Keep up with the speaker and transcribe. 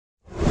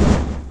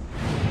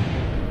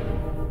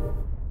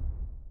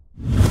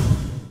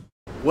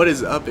What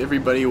is up,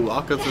 everybody?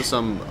 Welcome to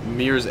some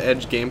Mirror's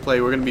Edge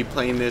gameplay. We're going to be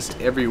playing this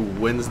every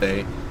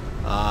Wednesday,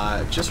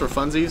 just for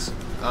funsies.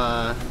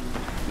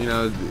 You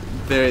know,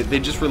 they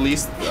just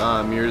released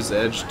Mirror's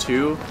Edge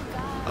 2,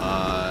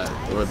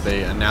 or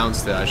they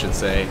announced it, I should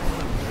say,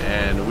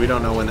 and we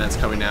don't know when that's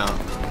coming out.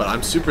 But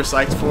I'm super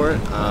psyched for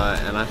it,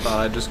 and I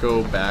thought I'd just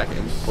go back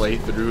and play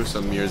through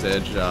some Mirror's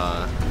Edge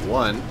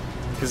 1,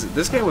 because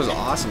this game was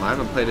awesome. I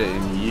haven't played it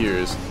in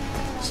years,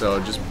 so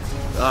just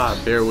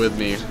bear with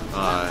me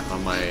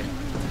on my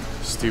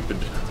stupid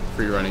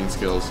free running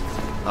skills.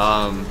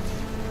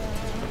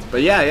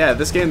 But yeah,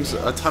 this game's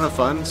a ton of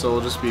fun, so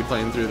we'll just be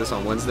playing through this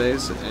on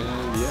Wednesdays,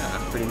 and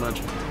yeah, pretty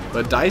much.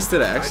 But DICE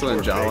did an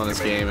excellent job on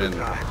this game, and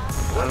I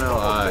don't know,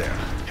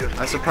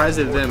 I'm surprised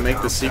they didn't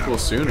make the sequel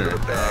sooner,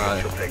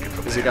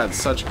 because it got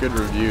such good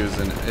reviews,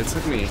 and it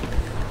took me,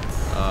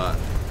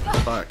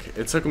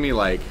 it took me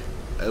like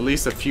at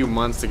least a few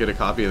months to get a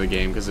copy of the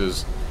game, because it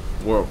was,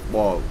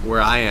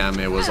 where I am,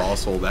 it was all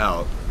sold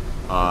out.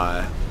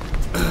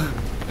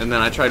 And then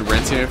I tried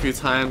renting it a few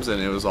times,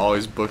 and it was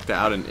always booked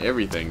out and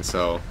everything.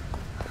 So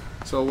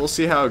we'll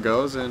see how it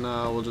goes, and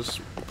we'll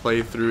just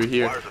play through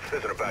here.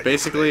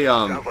 Basically,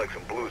 I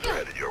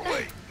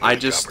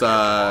just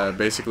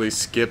basically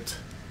skipped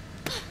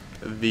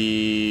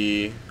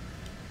the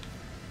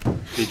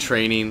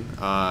training.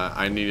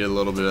 I needed a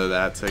little bit of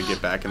that to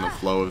get back in the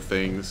flow of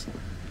things.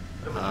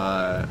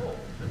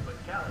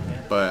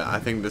 But I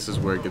think this is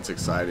where it gets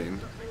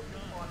exciting.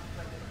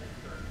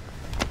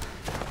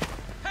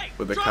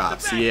 With the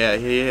cops. Yeah,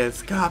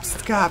 it's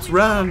cops,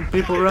 run!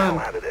 People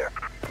run!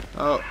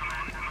 Oh,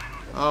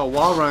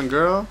 wall run,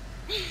 girl.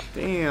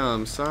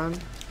 Damn, son.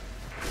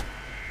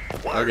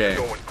 Okay.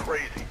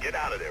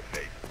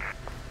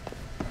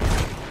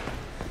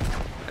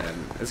 And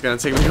it's gonna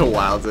take me a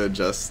while to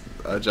adjust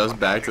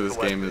back to this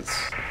game. You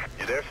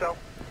there, Sal?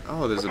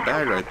 Oh, there's a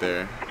bag right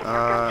there.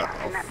 I'll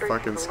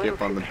fucking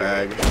skip on the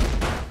bag.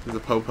 The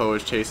Popo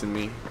is chasing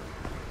me.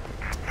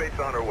 Faith's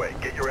on her way.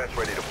 Get your ass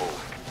ready to move.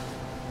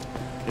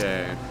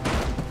 Okay.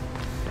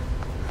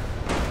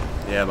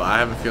 Yeah, but I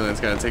have a feeling it's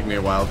gonna take me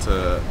a while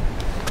to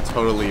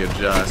totally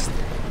adjust.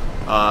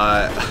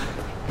 I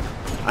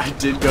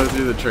did go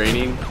through the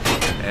training,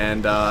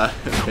 and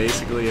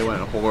basically it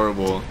went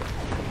horrible.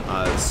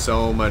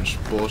 So much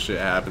bullshit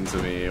happened to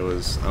me. It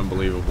was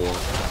unbelievable.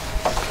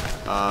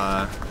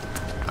 I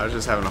was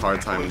just having a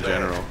hard time in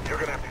general. You're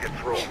gonna have to get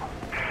through.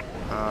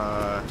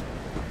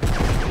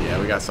 Yeah,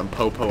 we got some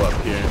Popo up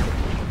here.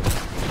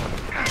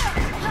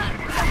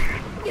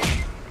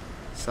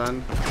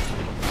 Son,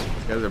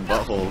 these guys are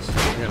buttholes.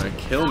 You're gonna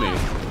kill me.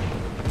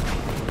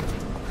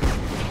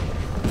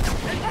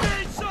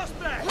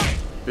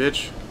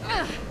 Bitch.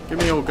 Give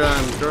me your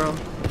gun, girl.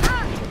 I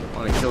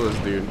wanna kill this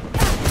dude.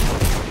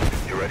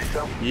 You ready,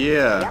 Sal?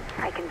 Yeah.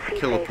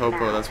 Kill a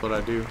Popo, that's what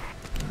I do.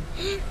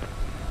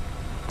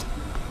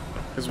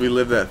 Because we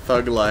live that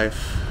thug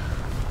life.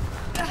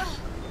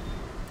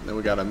 Then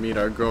we gotta meet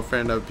our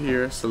girlfriend up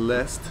here,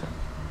 Celeste.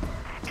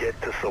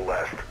 Get to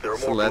Celeste. There are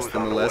more Celeste the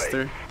clues on the way.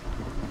 molester.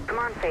 Come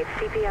on, Faith.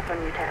 CPF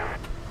on your tail.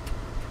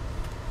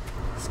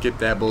 Skip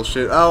that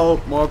bullshit.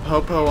 Oh, more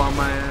Popo on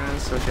my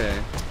ass.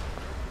 Okay.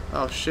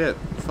 Oh shit.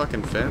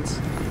 Fucking fence.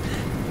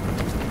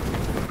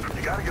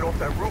 You gotta get off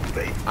that roof,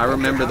 Faith. I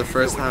remember the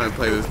first time I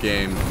played this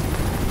game,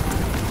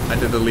 I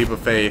did the leap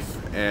of faith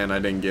and I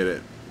didn't get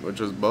it,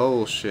 which was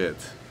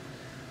bullshit.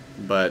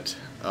 But,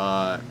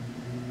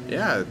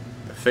 yeah,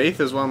 Faith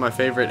is one of my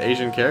favorite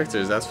Asian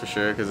characters, that's for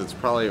sure, because it's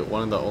probably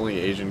one of the only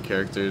Asian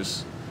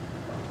characters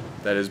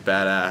that is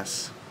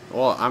badass.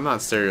 Well, I'm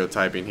not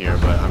stereotyping here,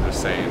 but I'm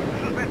just saying,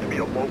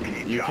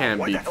 you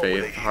can't beat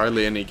Faith.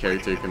 Hardly any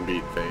character can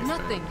beat Faith.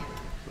 Nothing.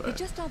 But, They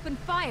just opened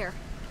fire.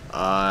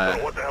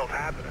 What the hell's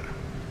happening?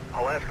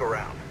 I'll ask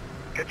around.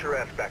 Get your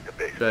ass back to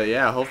base. But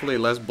yeah, hopefully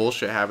less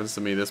bullshit happens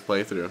to me this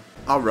playthrough.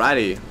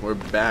 Alrighty, we're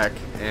back,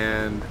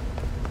 and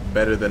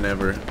better than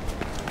ever.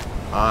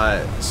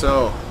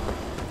 So,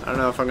 I don't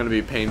know if I'm going to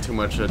be paying too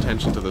much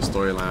attention to the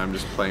storyline. I'm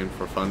just playing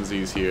for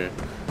funsies here.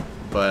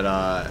 But,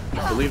 I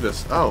believe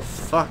this. Oh,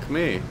 fuck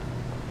me.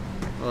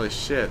 Holy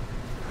shit.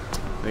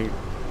 I think,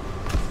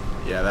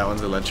 yeah, that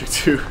one's electric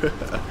too.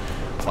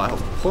 Wow,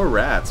 poor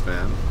rats,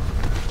 man.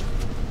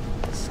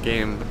 This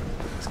game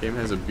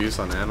has abuse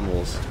on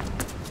animals.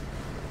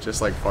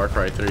 Just like Far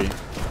Cry 3.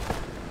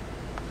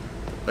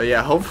 But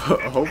yeah,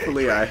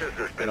 hopefully I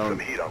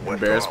don't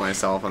embarrass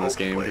myself on this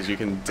game, because you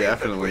can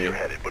definitely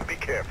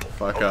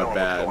fuck up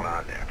bad.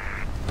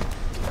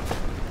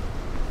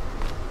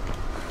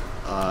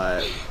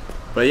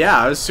 But yeah,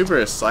 I was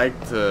super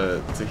psyched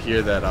to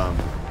hear that,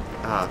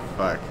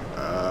 fuck.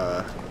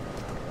 I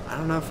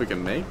don't know if we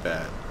can make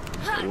that.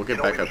 But we'll get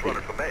back up here.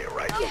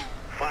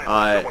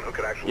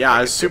 Yeah,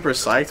 I was super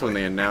psyched when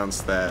they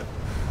announced that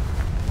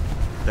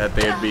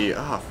they'd be,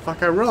 oh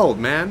fuck, I rolled,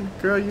 man.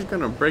 Girl, you're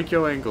gonna break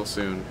your ankle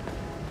soon.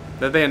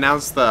 That they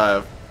announced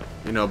the,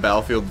 you know,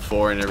 Battlefield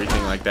 4 and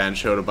everything like that, and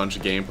showed a bunch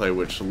of gameplay,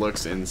 which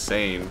looks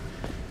insane.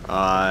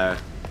 But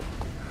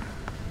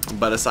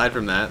aside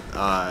from that,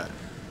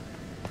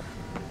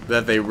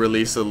 that they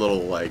released a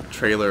little like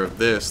trailer of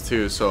this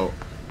too. So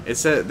they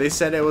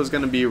said it was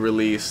gonna be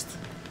released.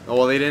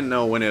 Well, they didn't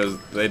know when it was.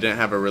 They didn't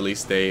have a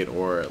release date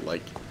or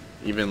like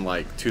even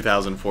like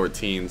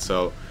 2014.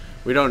 So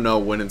we don't know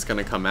when it's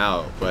gonna come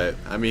out. But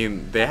I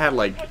mean, they had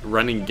like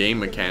running game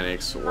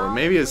mechanics, or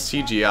maybe it's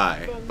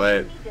CGI.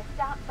 But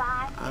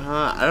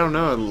I don't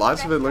know.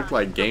 Lots of it looked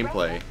like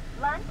gameplay.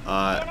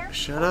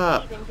 Shut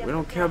up. We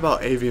don't care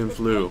about avian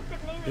flu,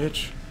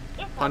 bitch.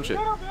 Punch it.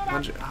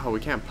 Punch it. Oh, we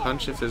can't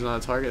punch if there's not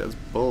a target? That's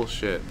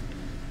bullshit.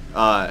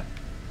 Oh.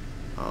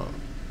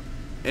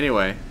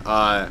 Anyway,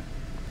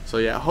 so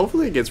yeah,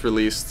 hopefully it gets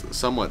released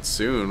somewhat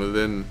soon,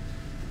 within,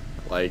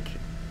 like,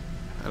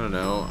 I don't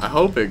know. I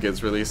hope it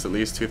gets released at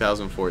least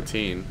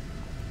 2014.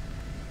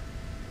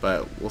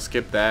 But we'll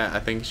skip that. I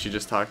think she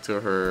just talked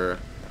to her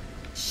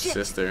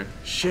sister.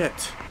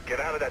 Shit. Get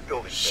out of that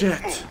building.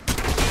 Shit.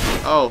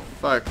 Oh,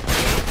 fuck.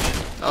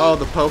 Oh,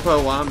 the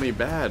popo wanted me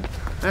bad.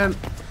 Man,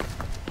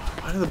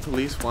 why do the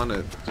police want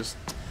to just...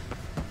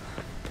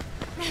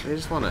 They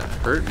just want to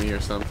hurt me or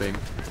something.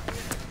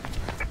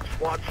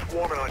 SWAT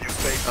swarming on you,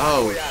 face.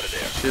 Oh, Way out of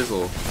there.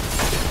 shizzle.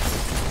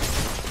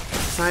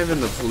 It's not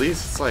even the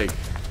police, it's like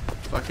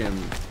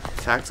fucking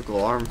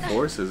tactical armed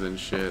forces and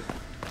shit.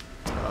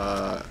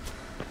 Let's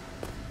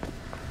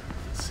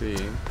see.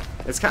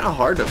 It's kind of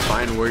hard to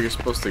find where you're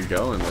supposed to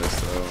go in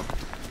this, though.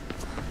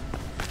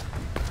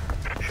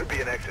 Should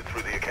be an exit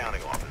through the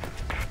accounting office.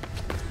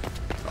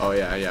 Oh,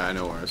 yeah, I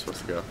know where I'm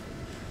supposed to go.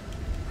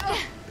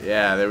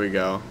 Yeah, there we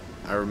go.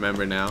 I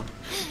remember now.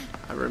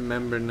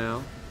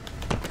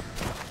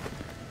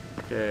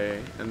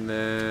 Okay, and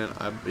then,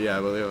 I believe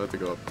I have to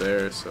go up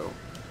there, so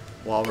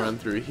wall run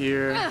through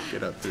here,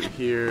 get up through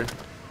here.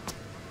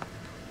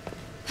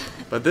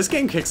 But this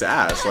game kicks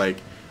ass,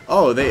 like,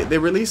 oh, they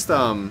released,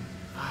 I'm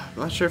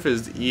not sure if it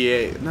was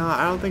EA, no,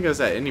 I don't think it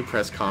was at any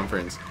press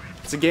conference.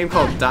 It's a game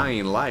called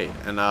Dying Light,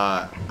 and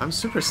I'm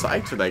super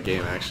psyched for that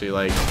game, actually.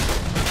 Like,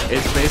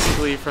 it's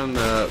basically from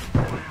the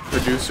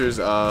producers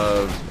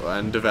of,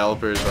 and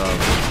developers of,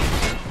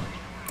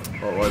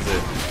 what was it?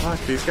 Fuck,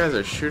 these guys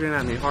are shooting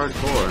at me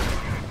hardcore.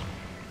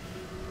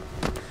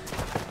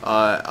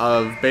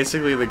 Of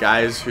basically the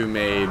guys who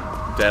made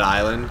Dead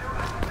Island,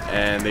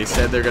 and they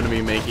said they're gonna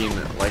be making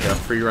like a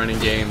free running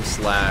game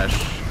slash,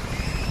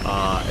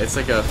 it's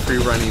like a free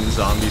running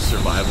zombie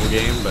survival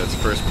game, but it's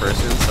first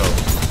person, so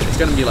it's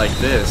gonna be like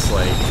this,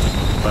 like,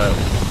 but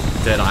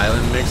Dead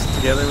Island mixed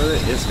together with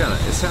it.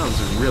 It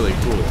sounds really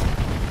cool.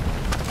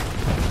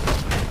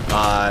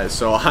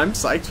 So I'm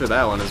psyched for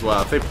that one as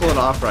well. If they pull it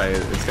off right,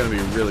 it's gonna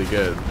be really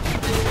good.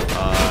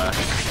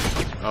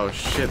 Oh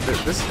shit,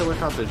 this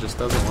helicopter just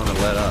doesn't want to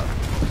let up.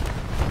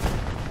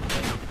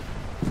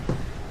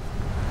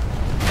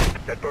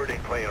 That bird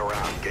ain't playing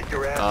around. Get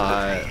your ass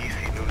to the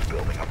CEC News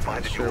building. I'm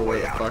finding you a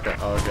way out.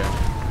 Oh, okay.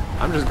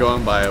 I'm just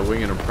going by a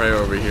wing and a prayer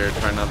over here,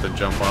 trying not to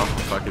jump off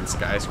the fucking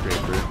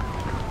skyscraper.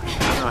 I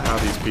don't know how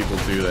these people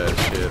do that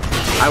shit.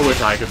 I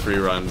wish I could free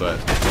run, but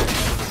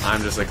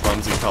I'm just a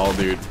clumsy tall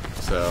dude,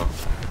 so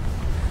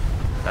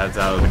that's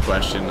out of the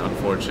question,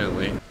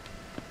 unfortunately.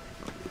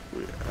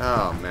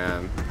 Oh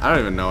man, I don't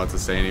even know what to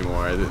say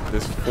anymore.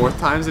 This fourth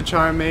time's a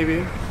charm,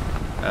 maybe?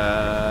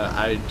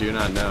 I do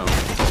not know.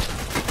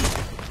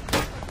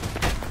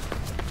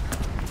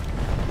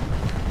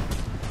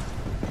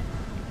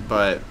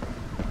 But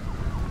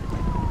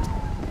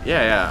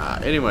yeah.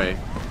 Anyway,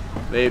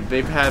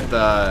 they've had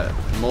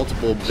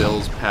multiple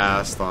bills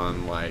passed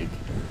on, like,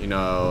 you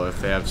know, if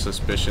they have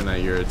suspicion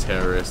that you're a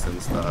terrorist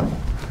and stuff.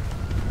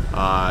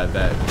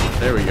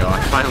 There we go.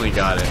 I finally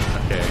got it.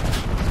 Okay.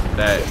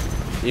 That,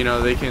 you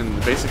know, they can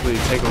basically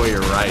take away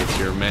your rights,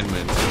 your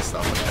amendments and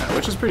stuff like that,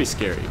 which is pretty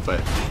scary.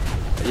 But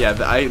yeah,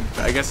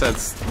 I guess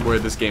that's where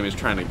this game is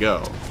trying to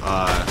go.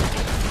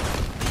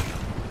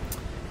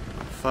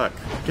 Fuck.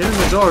 Get in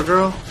the door,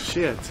 girl.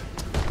 Shit.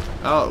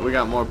 Oh, we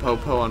got more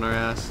po-po on our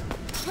ass.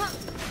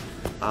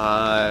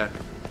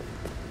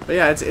 But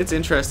yeah, it's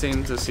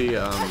interesting to see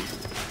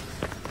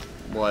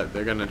what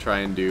they're gonna try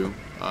and do.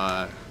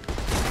 I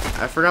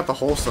forgot the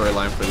whole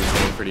storyline for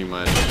this game pretty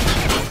much,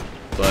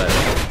 but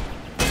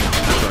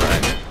that's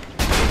alright.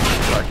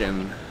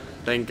 Fucking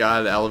thank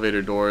God the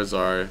elevator doors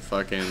are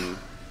fucking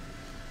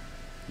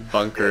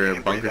bunker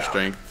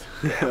strength.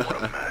 Damn, what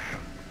a mess.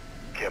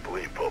 Can't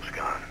believe Pope's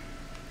gone.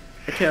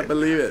 I can't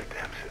believe it.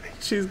 Damn city.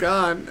 She's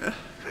gone.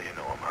 So you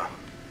know him, huh?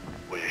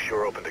 Well, you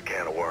sure opened a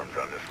can of worms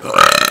on this one.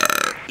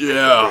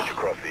 Yeah. Bridge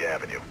across the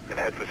avenue and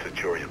head for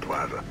Centurion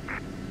Plaza.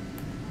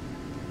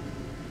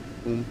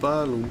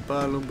 Oompa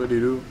loompa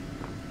loompa-dee-doo.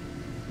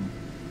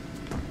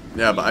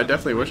 Yeah, but I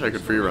definitely wish I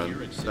could free run.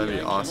 That'd be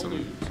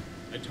awesome.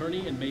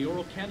 Attorney and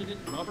mayoral candidate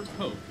Robert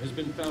Pope has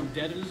been found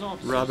dead in his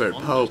office. Robert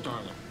Pope.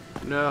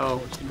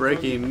 No,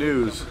 breaking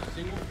news.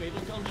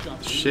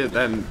 Shit,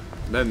 that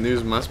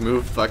news must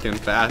move fucking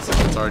fast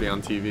if it's already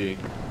on TV.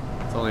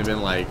 It's only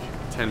been like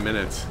 10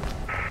 minutes.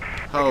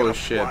 Oh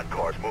shit. SWAT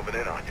cars moving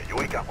in on you.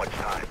 You ain't got much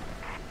time.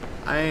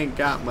 I ain't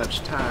got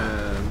much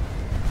time.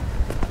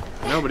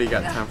 Nobody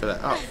got time for that.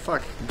 Oh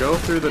fuck. Go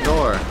through the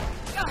door.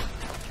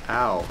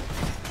 Ow.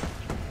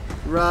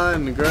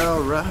 Run,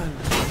 girl, run.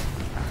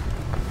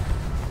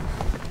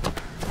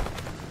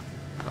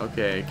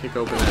 Okay, kick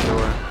open that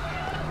door.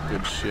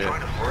 Good shit.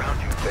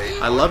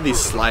 I love these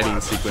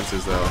sliding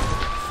sequences though.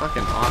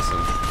 Fucking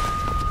awesome.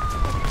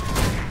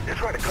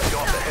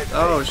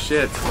 Oh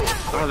shit.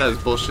 Oh, that is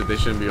bullshit. They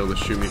shouldn't be able to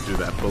shoot me through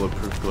that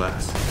bulletproof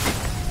glass.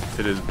 If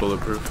it is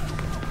bulletproof.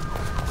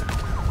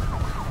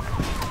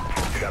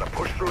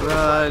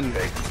 Run.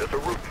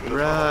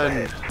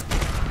 Run.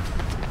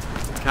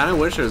 Kinda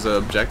wish there was an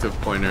objective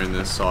pointer in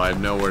this so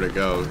I'd know where to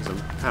go, because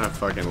I'm kinda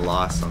fucking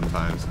lost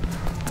sometimes.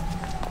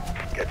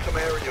 Get some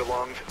air in your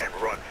lungs and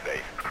run,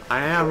 Faith. I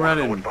am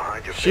running.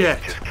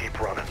 Shit. Just keep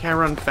running. Can't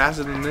run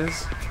faster than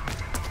this.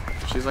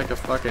 She's like a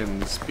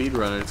fucking speed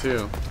runner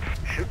too.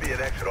 Should be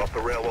an exit off the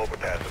rail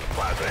overpass in the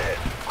plaza ahead.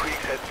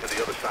 Creek's heading to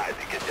the other side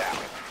to get down.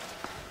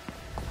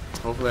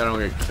 Hopefully I don't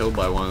get killed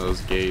by one of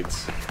those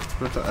gates.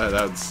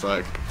 That would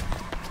suck.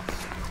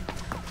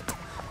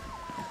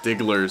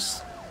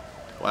 Digglers.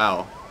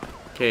 Wow.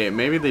 Okay,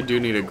 maybe they do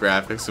need a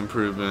graphics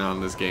improvement on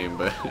this game,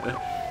 but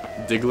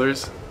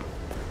Digglers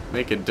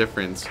make a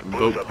difference.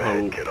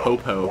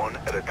 Popo. One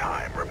at a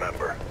time,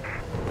 remember.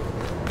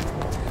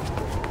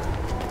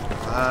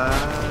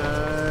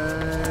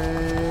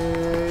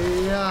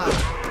 Yeah.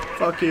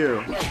 Fuck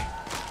you.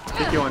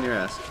 Kick you on your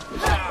ass.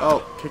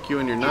 Oh, kick you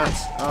in your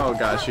nuts. Oh,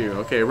 got you.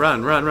 Okay,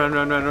 run, run, run,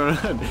 run, run, run,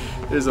 run.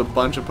 There's a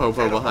bunch of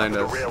Popo behind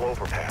us. The rail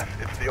overpass.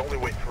 It's the only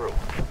way through.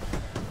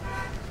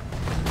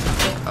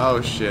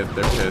 Oh shit,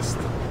 they're pissed.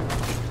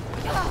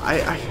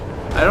 I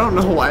don't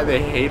know why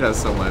they hate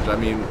us so much. I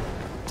mean,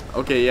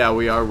 okay, yeah,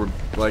 we are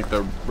like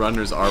the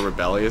runners are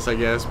rebellious, I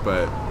guess,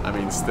 but I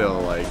mean,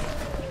 still like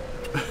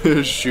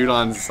shoot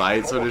on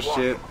sight sort of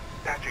shit.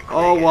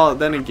 Oh well,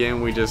 then again,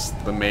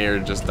 the mayor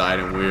just died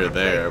and we were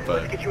there,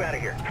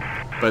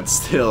 but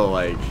still,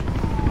 like,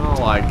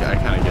 oh, I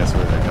kind of guess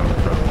where they're coming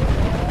from.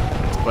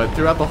 But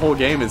throughout the whole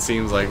game, it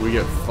seems like we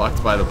get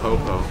fucked by the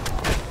Popo.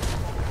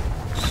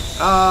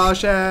 Oh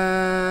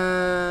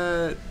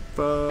shit!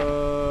 Fuck.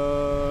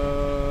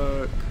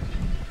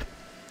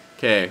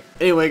 Okay.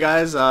 Anyway,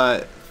 guys,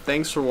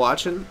 thanks for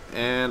watching,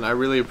 and I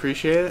really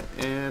appreciate it.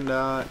 And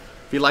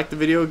if you liked the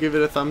video, give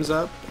it a thumbs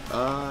up.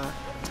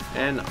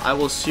 And I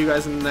will see you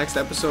guys in the next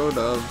episode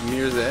of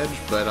Mirror's Edge.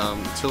 But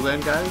until then,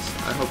 guys,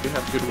 I hope you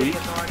have a good week,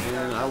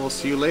 and I will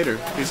see you later.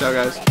 Peace out,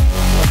 guys.